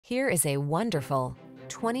Here is a wonderful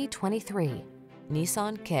 2023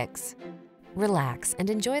 Nissan Kicks. Relax and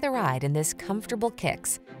enjoy the ride in this comfortable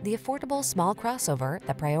Kicks, the affordable small crossover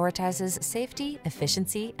that prioritizes safety,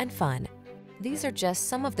 efficiency, and fun. These are just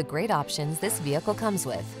some of the great options this vehicle comes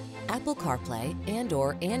with: Apple CarPlay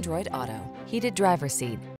and/or Android Auto, heated driver's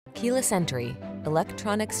seat, keyless entry,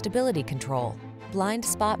 electronic stability control, blind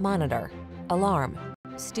spot monitor, alarm,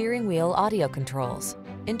 steering wheel audio controls,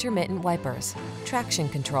 intermittent wipers, traction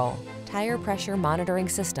control, tire pressure monitoring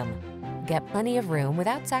system. Get plenty of room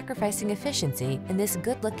without sacrificing efficiency in this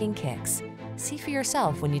good-looking Kicks. See for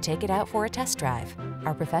yourself when you take it out for a test drive.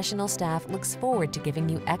 Our professional staff looks forward to giving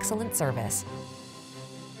you excellent service.